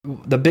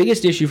the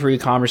biggest issue for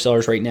e-commerce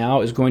sellers right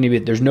now is going to be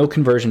that there's no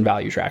conversion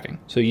value tracking.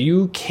 So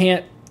you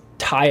can't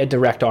tie a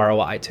direct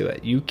ROI to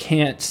it. You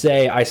can't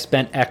say I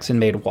spent X and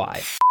made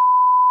Y.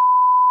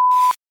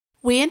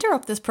 We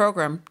interrupt this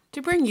program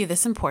to bring you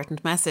this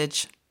important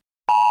message.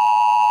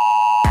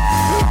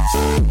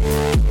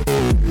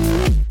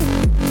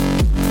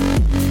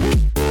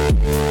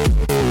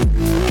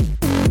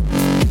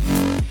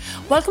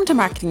 Welcome to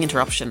Marketing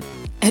Interruption,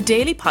 a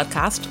daily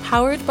podcast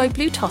powered by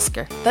Blue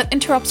Tusker that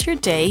interrupts your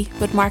day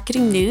with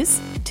marketing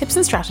news, tips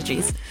and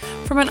strategies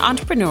from an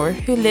entrepreneur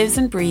who lives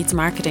and breathes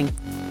marketing.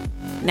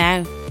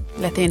 Now,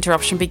 let the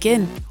interruption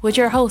begin with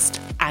your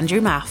host,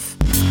 Andrew Maff.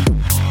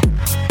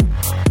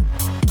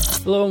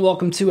 Hello and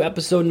welcome to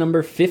episode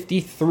number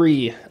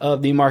 53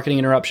 of the Marketing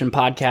Interruption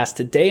podcast.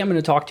 Today I'm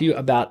going to talk to you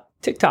about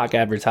TikTok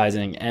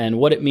advertising and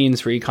what it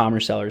means for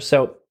e-commerce sellers.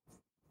 So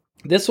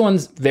this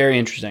one's very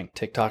interesting.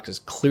 TikTok is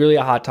clearly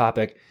a hot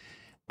topic.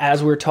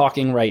 As we're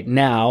talking right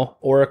now,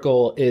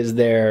 Oracle is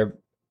their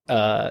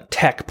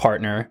tech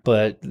partner,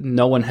 but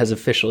no one has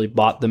officially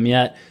bought them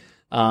yet.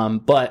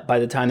 But by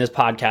the time this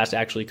podcast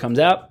actually comes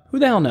out, who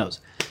the hell knows?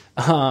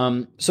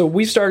 So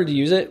we've started to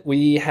use it.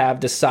 We have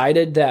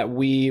decided that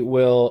we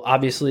will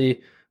obviously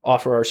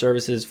offer our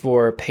services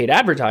for paid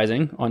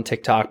advertising on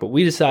TikTok, but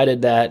we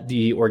decided that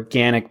the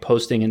organic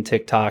posting in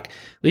TikTok,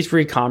 at least for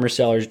e-commerce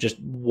sellers, just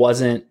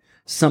wasn't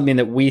something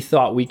that we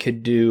thought we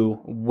could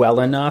do well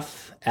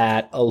enough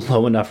at a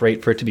low enough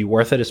rate for it to be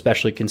worth it,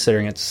 especially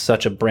considering it's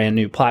such a brand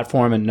new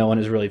platform and no one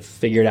has really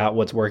figured out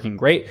what's working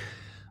great.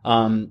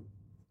 As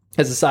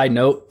a side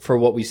note, for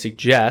what we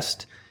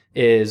suggest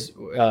is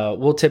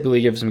we'll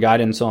typically give some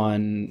guidance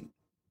on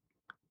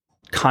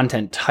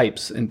content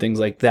types and things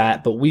like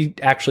that, but we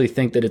actually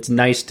think that it's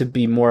nice to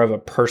be more of a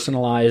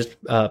personalized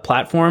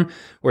platform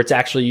where it's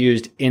actually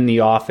used in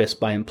the office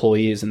by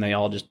employees and they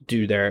all just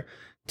do their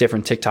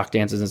different TikTok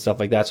dances and stuff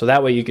like that. So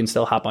that way you can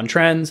still hop on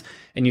trends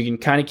and you can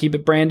kind of keep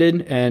it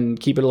branded and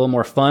keep it a little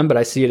more fun, but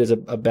I see it as a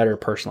better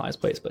personalized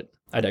place, but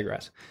I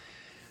digress.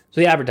 So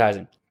the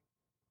advertising.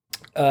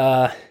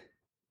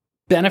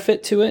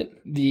 Benefit to it,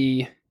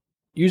 the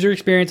user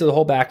experience of the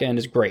whole back end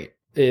is great.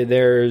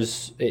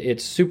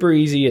 It's super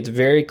easy. It's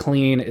very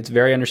clean. It's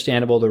very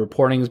understandable. The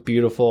reporting is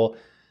beautiful.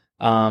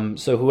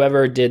 So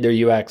whoever did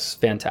their UX,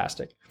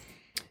 fantastic.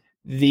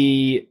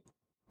 The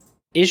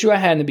issue I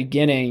had in the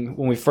beginning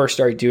when we first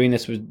started doing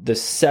this was the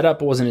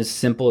setup wasn't as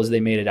simple as they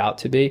made it out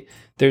to be.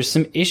 There's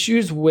some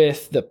issues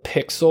with the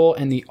pixel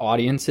and the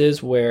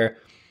audiences where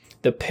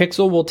the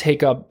pixel will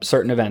take up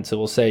certain events. It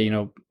will say,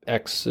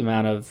 X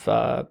amount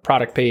of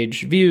product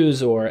page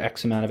views or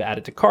X amount of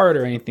added to cart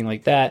or anything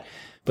like that.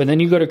 But then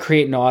you go to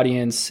create an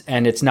audience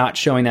and it's not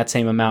showing that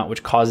same amount,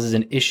 which causes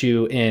an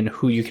issue in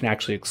who you can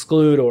actually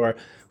exclude or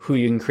who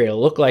you can create a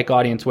lookalike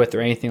audience with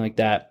or anything like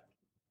that.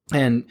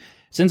 And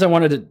since I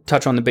wanted to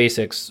touch on the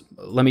basics,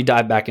 let me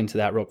dive back into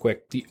that real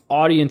quick. The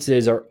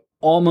audiences are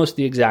almost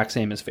the exact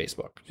same as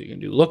Facebook. So you can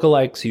do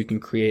lookalikes, you can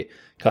create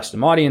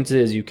custom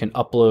audiences, you can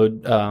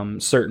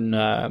upload certain,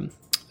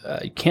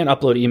 you can't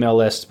upload email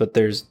lists, but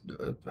there's,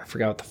 I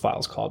forgot what the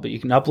file's called, but you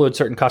can upload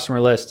certain customer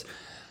lists.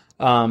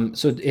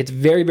 So it's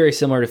very, very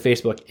similar to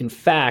Facebook. In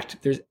fact,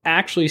 there's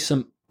actually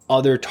some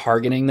other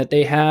targeting that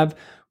they have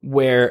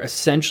where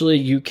essentially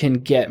you can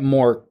get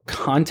more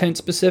content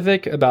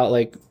specific about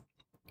like,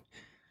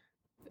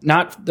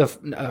 not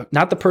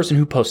the person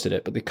who posted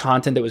it, but the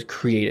content that was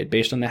created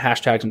based on the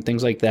hashtags and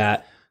things like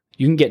that.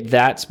 You can get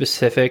that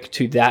specific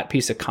to that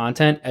piece of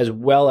content as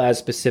well as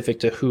specific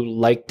to who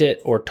liked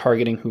it or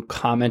targeting who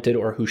commented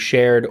or who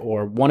shared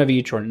or one of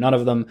each or none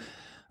of them.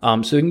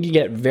 So you can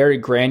get very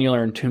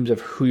granular in terms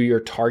of who you're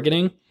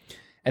targeting.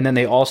 And then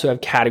they also have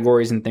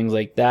categories and things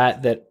like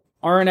that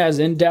aren't as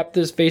in-depth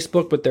as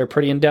Facebook, but they're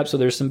pretty in-depth. So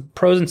there's some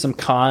pros and some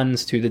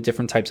cons to the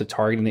different types of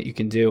targeting that you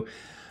can do.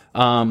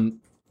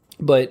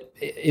 But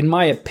in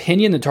my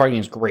opinion, the targeting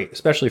is great,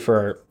 especially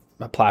for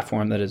a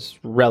platform that is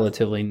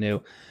relatively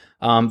new.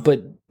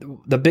 But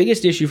the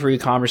biggest issue for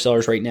e-commerce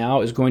sellers right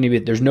now is going to be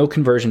that there's no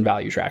conversion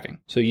value tracking.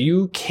 So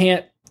you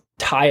can't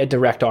tie a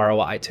direct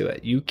ROI to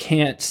it. You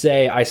can't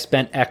say I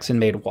spent X and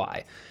made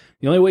Y.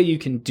 The only way you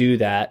can do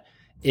that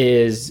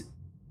is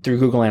through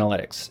Google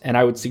Analytics. And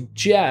I would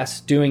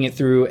suggest doing it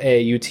through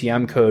a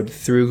UTM code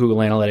through Google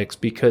Analytics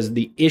because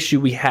the issue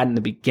we had in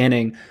the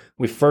beginning,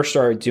 we first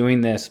started doing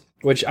this,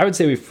 which I would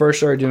say we first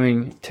started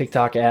doing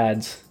TikTok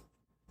ads.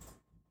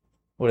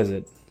 What is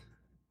it?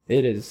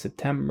 It is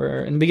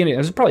September. In the beginning, it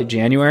was probably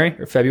January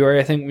or February,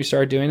 I think we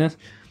started doing this.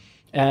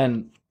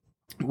 And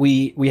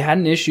we had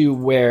an issue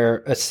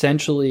where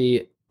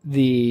essentially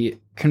the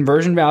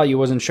conversion value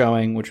wasn't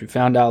showing, which we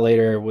found out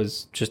later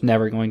was just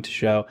never going to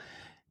show.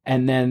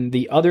 And then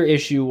the other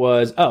issue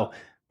was,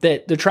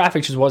 that the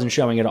traffic just wasn't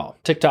showing at all.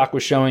 TikTok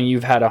was showing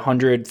you've had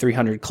 100,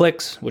 300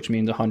 clicks, which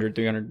means 100,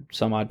 300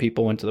 some odd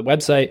people went to the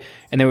website,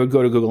 and they would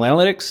go to Google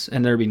Analytics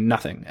and there would be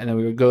nothing. And then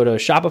we would go to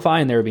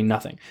Shopify and there would be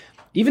nothing.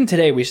 Even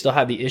today, we still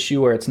have the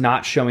issue where it's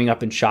not showing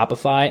up in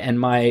Shopify. And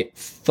my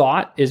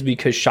thought is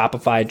because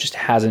Shopify just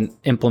hasn't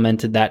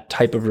implemented that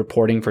type of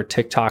reporting for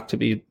TikTok to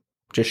be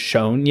just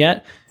shown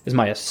yet. is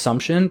my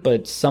assumption,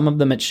 but some of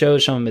them it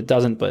shows, some of them it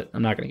doesn't, but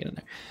I'm not going to get in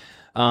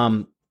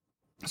there.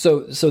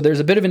 So there's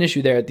a bit of an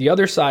issue there. The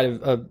other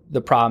side of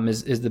the problem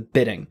is the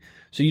bidding.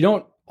 So you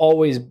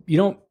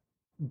don't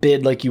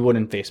bid like you would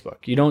in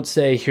Facebook. You don't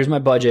say, here's my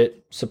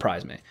budget,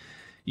 surprise me.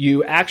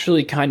 You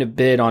actually kind of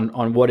bid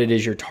on what it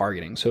is you're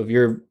targeting. So if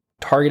you're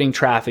targeting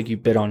traffic, you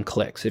bid on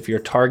clicks. If you're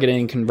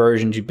targeting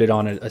conversions, you bid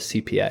on a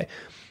CPA.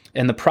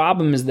 And the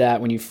problem is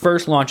that when you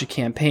first launch a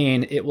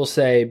campaign, it will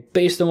say,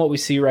 based on what we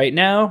see right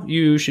now,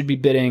 you should be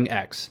bidding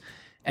X.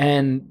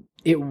 And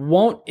it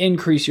won't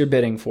increase your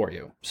bidding for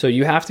you. So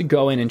you have to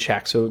go in and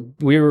check. So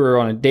we were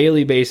on a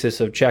daily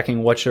basis of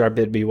checking what should our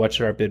bid be, what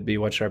should our bid be,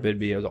 what should our bid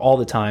be, all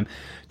the time,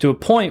 to a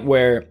point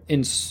where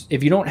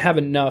if you don't have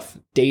enough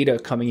data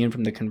coming in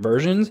from the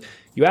conversions,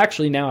 you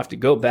actually now have to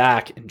go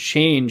back and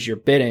change your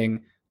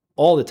bidding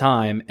all the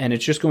time. And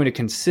it's just going to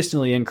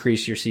consistently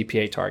increase your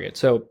CPA target.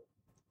 So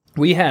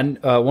we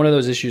had one of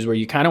those issues where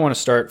you kind of want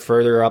to start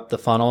further up the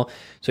funnel.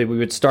 So we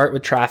would start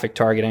with traffic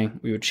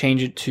targeting. We would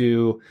change it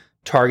to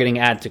targeting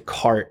add to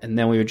cart, and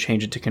then we would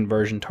change it to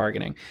conversion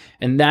targeting.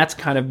 And that's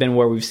kind of been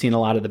where we've seen a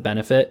lot of the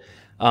benefit.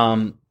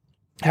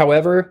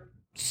 However,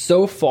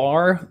 so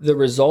far, the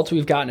results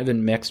we've gotten have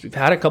been mixed. We've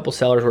had a couple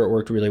sellers where it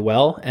worked really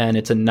well, and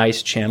it's a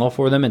nice channel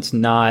for them. It's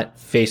not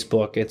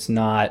Facebook. It's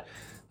not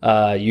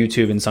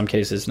YouTube in some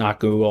cases, not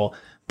Google.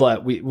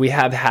 But we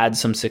have had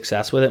some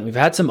success with it. We've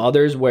had some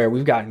others where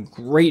we've gotten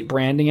great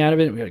branding out of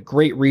it. We had a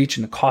great reach,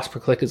 and the cost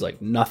per click is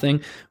like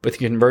nothing, but the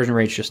conversion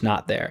rate's just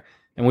not there.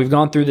 And we've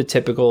gone through the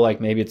typical, like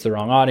maybe it's the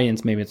wrong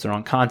audience, maybe it's the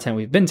wrong content.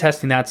 We've been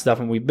testing that stuff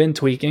and we've been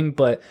tweaking,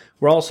 but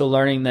we're also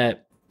learning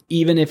that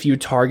even if you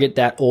target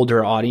that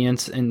older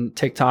audience in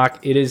TikTok,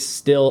 it is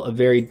still a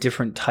very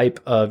different type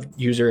of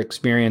user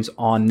experience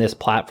on this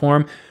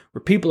platform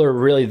where people are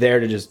really there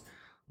to just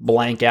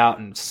blank out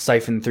and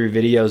siphon through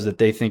videos that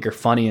they think are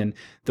funny. And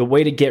the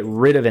way to get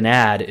rid of an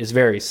ad is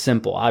very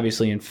simple.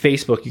 Obviously in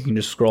Facebook, you can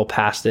just scroll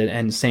past it.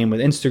 And same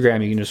with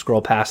Instagram, you can just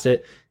scroll past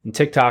it. In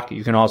TikTok,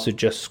 you can also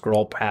just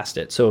scroll past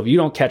it. So if you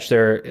don't catch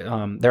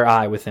their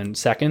eye within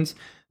seconds,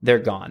 they're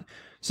gone.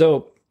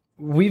 So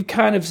we've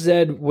kind of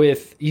said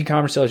with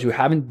e-commerce sellers who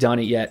haven't done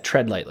it yet,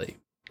 tread lightly.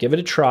 Give it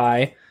a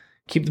try.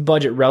 Keep the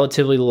budget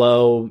relatively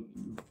low.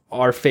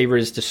 Our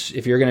favorite is to,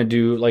 if you're going to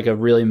do like a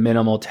really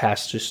minimal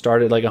test, just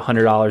start at like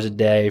 $100 a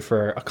day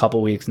for a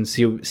couple weeks and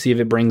see if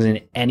it brings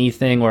in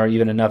anything or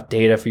even enough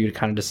data for you to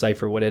kind of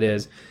decipher what it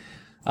is.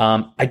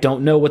 I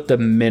don't know what the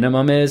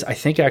minimum is. I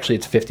think actually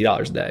it's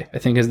 $50 a day, I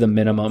think is the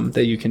minimum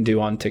that you can do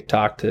on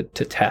TikTok to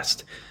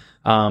test.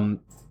 I'm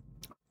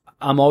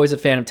always a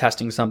fan of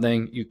testing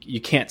something.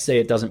 You can't say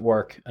it doesn't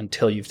work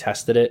until you've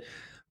tested it.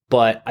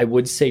 But I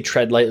would say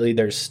tread lightly.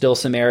 There's still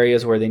some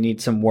areas where they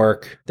need some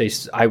work.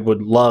 I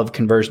would love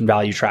conversion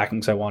value tracking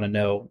because I want to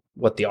know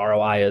what the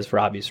ROI is for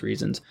obvious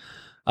reasons.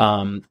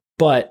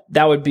 But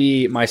that would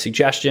be my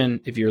suggestion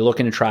if you're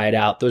looking to try it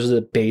out. Those are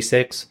the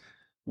basics.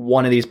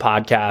 One of these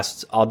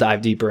podcasts, I'll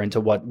dive deeper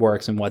into what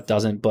works and what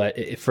doesn't.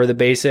 But for the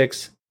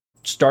basics,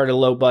 start at a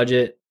low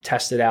budget,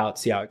 test it out,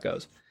 see how it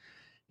goes.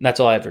 And that's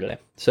all I have for today.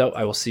 So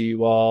I will see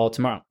you all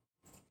tomorrow.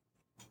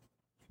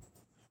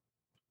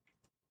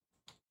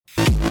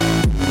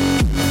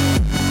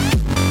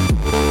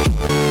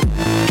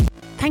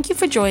 Thank you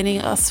for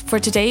joining us for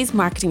today's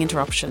Marketing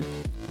Interruption.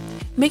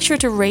 Make sure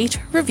to rate,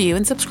 review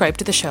and subscribe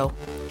to the show.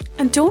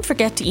 And don't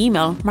forget to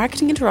email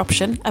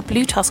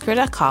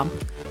marketinginterruption@bluetusker.com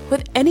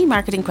with any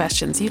marketing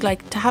questions you'd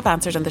like to have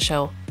answered on the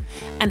show.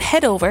 And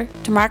head over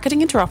to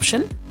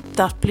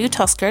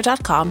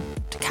marketinginterruption.bluetusker.com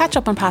to catch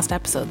up on past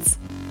episodes.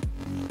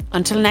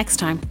 Until next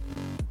time,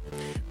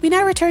 we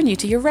now return you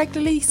to your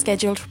regularly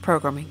scheduled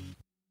programming.